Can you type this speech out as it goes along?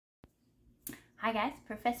Hi guys,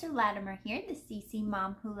 Professor Latimer here, the CC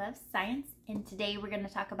Mom Who Loves Science, and today we're going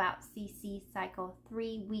to talk about CC Cycle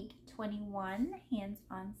 3, Week 21,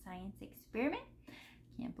 Hands-on Science Experiment.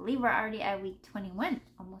 Can't believe we're already at Week 21,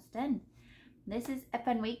 almost done. This is a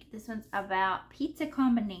fun week. This one's about pizza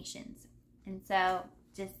combinations. And so,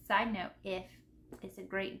 just side note, if it's a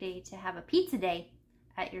great day to have a pizza day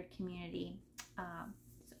at your community,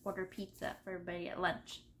 just order pizza for everybody at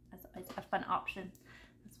lunch. That's a fun option.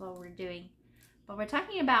 That's what we're doing. But we're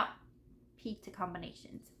talking about pizza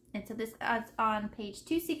combinations. And so this is on page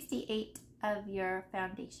 268 of your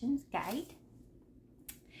Foundations Guide.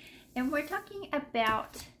 And we're talking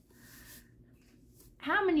about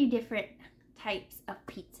how many different types of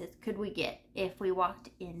pizzas could we get if we walked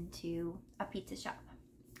into a pizza shop.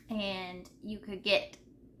 And you could get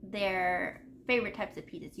their favorite types of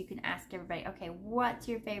pizzas. You can ask everybody, okay, what's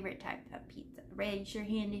your favorite type of pizza? Raise your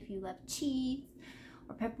hand if you love cheese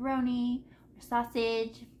or pepperoni,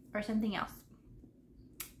 sausage, or something else.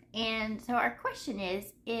 And so our question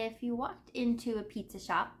is, if you walked into a pizza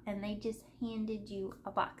shop and they just handed you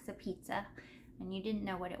a box of pizza and you didn't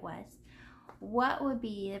know what it was, what would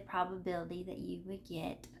be the probability that you would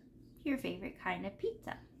get your favorite kind of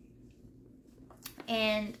pizza?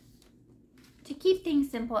 And to keep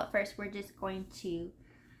things simple at first, we're just going to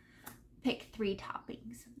pick 3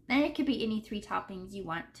 toppings. And it could be any 3 toppings you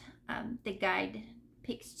want. The guide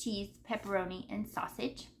picks cheese, pepperoni, and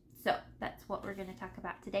sausage. So that's what we're going to talk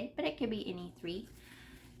about today, but it could be any 3.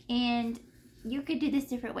 And you could do this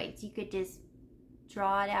different ways. You could just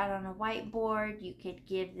draw it out on a whiteboard. You could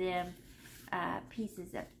give them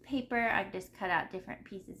pieces of paper. I just cut out different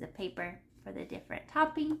pieces of paper for the different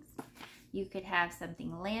toppings. You could have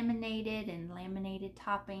something laminated and laminated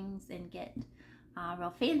toppings and get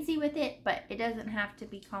real fancy with it, but it doesn't have to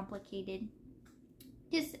be complicated.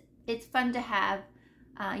 Just, it's fun to have.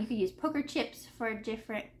 You could use poker chips for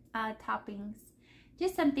different toppings.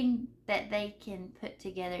 Just something that they can put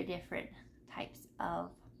together different types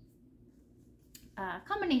of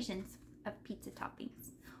combinations of pizza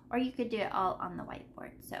toppings. Or you could do it all on the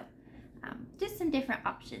whiteboard. So just some different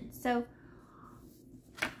options. So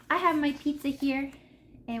I have my pizza here,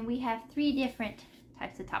 and we have 3 different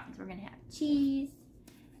types of toppings. We're going to have cheese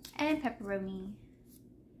and pepperoni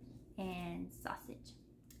and sausage.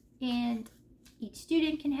 And each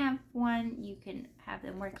student can have one. You can have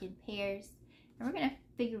them work in pairs. And we're going to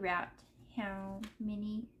figure out how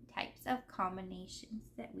many types of combinations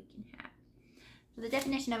that we can have. So the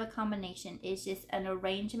definition of a combination is just an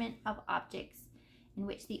arrangement of objects in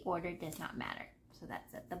which the order does not matter. So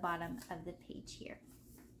that's at the bottom of the page here.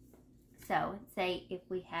 So say if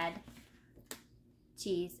we had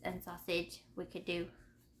cheese and sausage, we could do,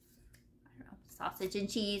 I don't know, sausage and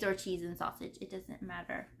cheese or cheese and sausage. It doesn't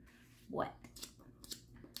matter what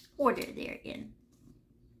order they're in.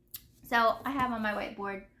 So I have on my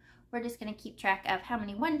whiteboard, we're just going to keep track of how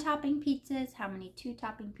many 1-topping pizzas, how many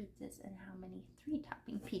 2-topping pizzas, and how many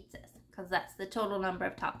 3-topping pizzas, because that's the total number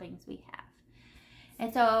of toppings we have.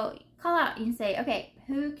 And so call out and say, okay,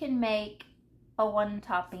 who can make a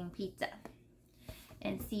 1-topping pizza?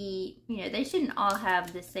 And see, you know, they shouldn't all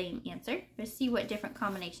have the same answer. Just see what different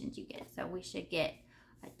combinations you get. So we should get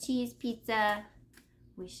a cheese pizza.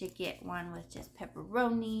 We should get one with just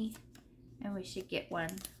pepperoni, and we should get one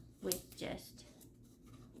with just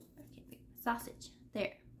sausage.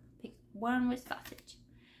 There, pick one with sausage.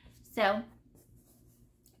 So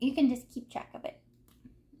you can just keep track of it.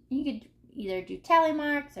 You could either do tally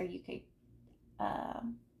marks, or you could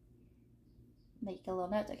make a little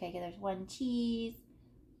notes. Okay, there's 1 cheese,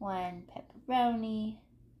 1 pepperoni,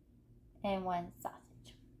 and 1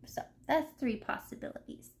 sausage. So that's 3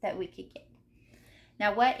 possibilities that we could get.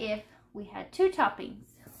 Now, what if we had 2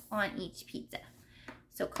 toppings on each pizza?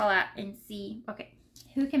 So call out and see, okay,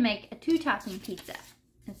 who can make a 2-topping pizza,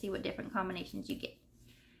 and see what different combinations you get.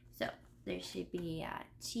 So there should be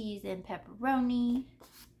cheese and pepperoni.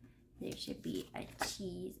 There should be a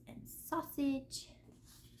cheese and sausage.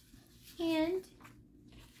 And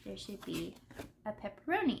there should be a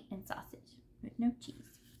pepperoni and sausage with no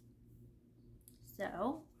cheese.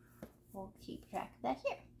 So we'll keep track of that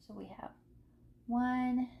here. So we have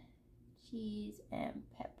 1 cheese and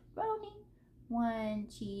pepperoni, 1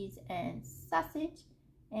 cheese and sausage,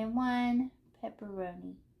 and 1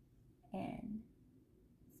 pepperoni and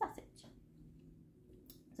sausage.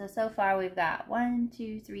 So far we've got 1,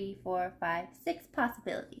 2, 3, 4, 5, 6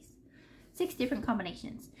 possibilities. 6 different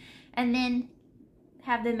combinations. And then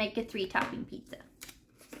have them make a 3-topping pizza.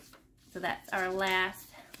 So that's our last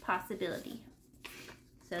possibility.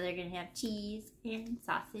 So they're going to have cheese and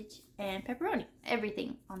sausage and pepperoni.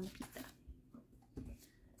 Everything on the pizza.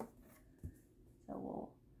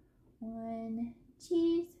 and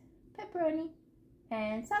cheese, pepperoni,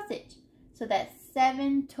 and sausage. So that's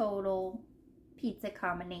 7 total pizza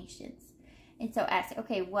combinations. And so ask,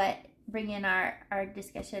 okay, bring in our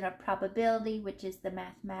discussion of probability, which is the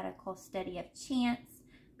mathematical study of chance.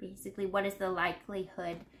 Basically, what is the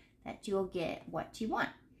likelihood that you'll get what you want?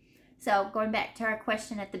 So going back to our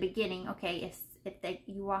question at the beginning, okay, if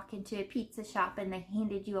you walk into a pizza shop and they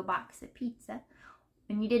handed you a box of pizza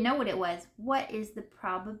and you didn't know what it was, what is the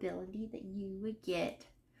probability that you would get,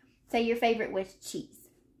 say your favorite was cheese.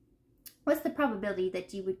 What's the probability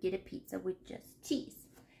that you would get a pizza with just cheese?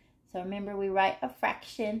 So remember, we write a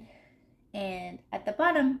fraction, and at the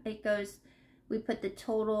bottom it goes, we put the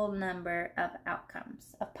total number of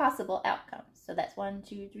outcomes, of possible outcomes. So that's 1,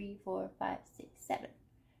 2, 3, 4, 5, 6, 7.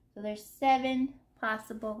 So there's 7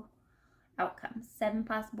 possible outcomes, 7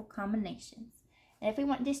 possible combinations. And if we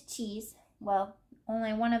want just cheese, well,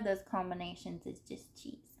 only one of those combinations is just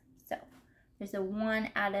cheese. So there's a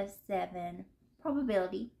 1 out of 7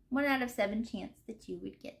 probability, 1 out of 7 chance that you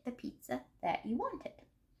would get the pizza that you wanted.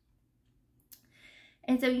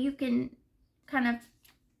 And so you can kind of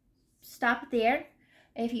stop there.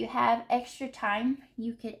 If you have extra time,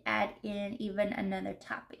 you could add in even another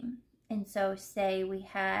topping. And so say we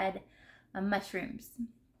had mushrooms.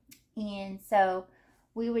 And so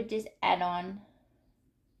we would just add on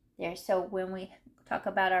there. So when we talk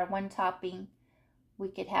about our one topping, we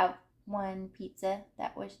could have one pizza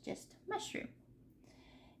that was just mushroom.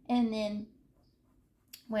 And then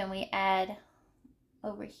when we add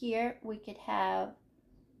over here, we could have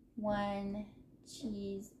 1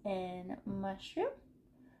 cheese and mushroom.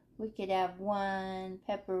 We could have 1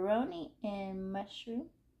 pepperoni and mushroom.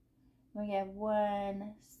 We have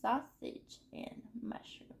 1 sausage and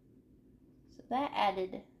mushroom. So that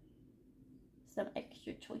added some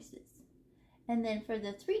extra choices. And then for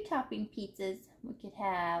the 3 topping pizzas, we could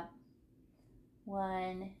have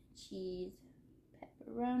 1 cheese,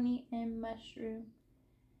 pepperoni, and mushroom,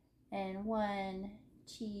 and 1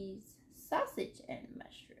 cheese, sausage, and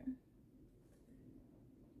mushroom.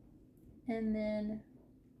 And then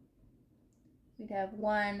we'd have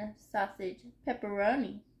 1 sausage,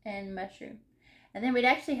 pepperoni, and mushroom. And then we'd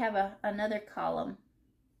actually have another column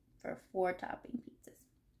for 4 topping pizzas,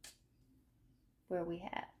 where we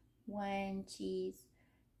have 1 cheese,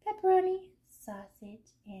 pepperoni,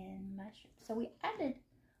 sausage, and mushroom. So we added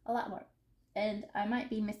a lot more. And I might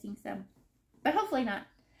be missing some, but hopefully not.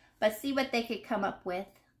 But see what they could come up with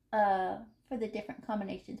for the different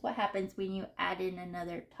combinations. What happens when you add in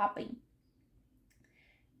another topping?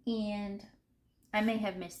 And I may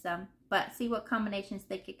have missed some, but see what combinations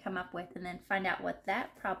they could come up with, and then find out what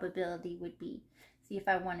that probability would be. See if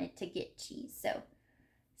I wanted to get cheese. So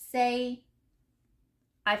say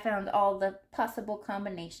I found all the possible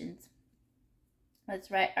combinations.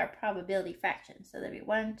 Let's write our probability fraction. So there'll be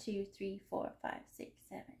 1, 2, 3, 4, 5, 6,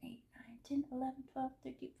 7, 8, 9, 10, 11, 12,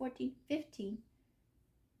 13, 14, 15.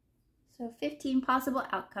 So 15 possible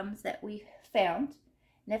outcomes that we found.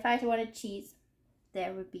 And if I wanted cheese,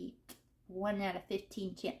 there would be 1 out of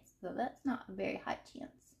 15 chance. So that's not a very high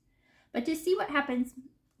chance. But to see what happens,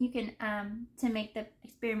 you can, to make the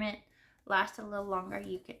experiment last a little longer,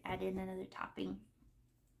 you could add in another topping.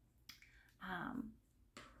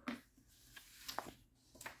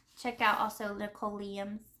 Check out also Nicole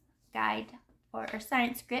Liam's guide or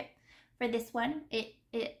science script for this one. It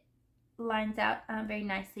lines out very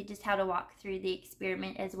nicely just how to walk through the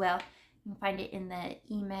experiment as well. You can find it in the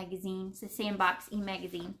e-magazine. It's the Sandbox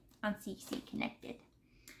e-magazine on CC Connected.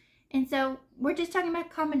 And so we're just talking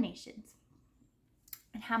about combinations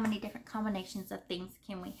and how many different combinations of things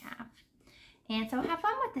can we have. And so have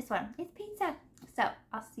fun with this one. It's pizza. So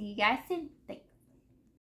I'll see you guys soon. Thanks.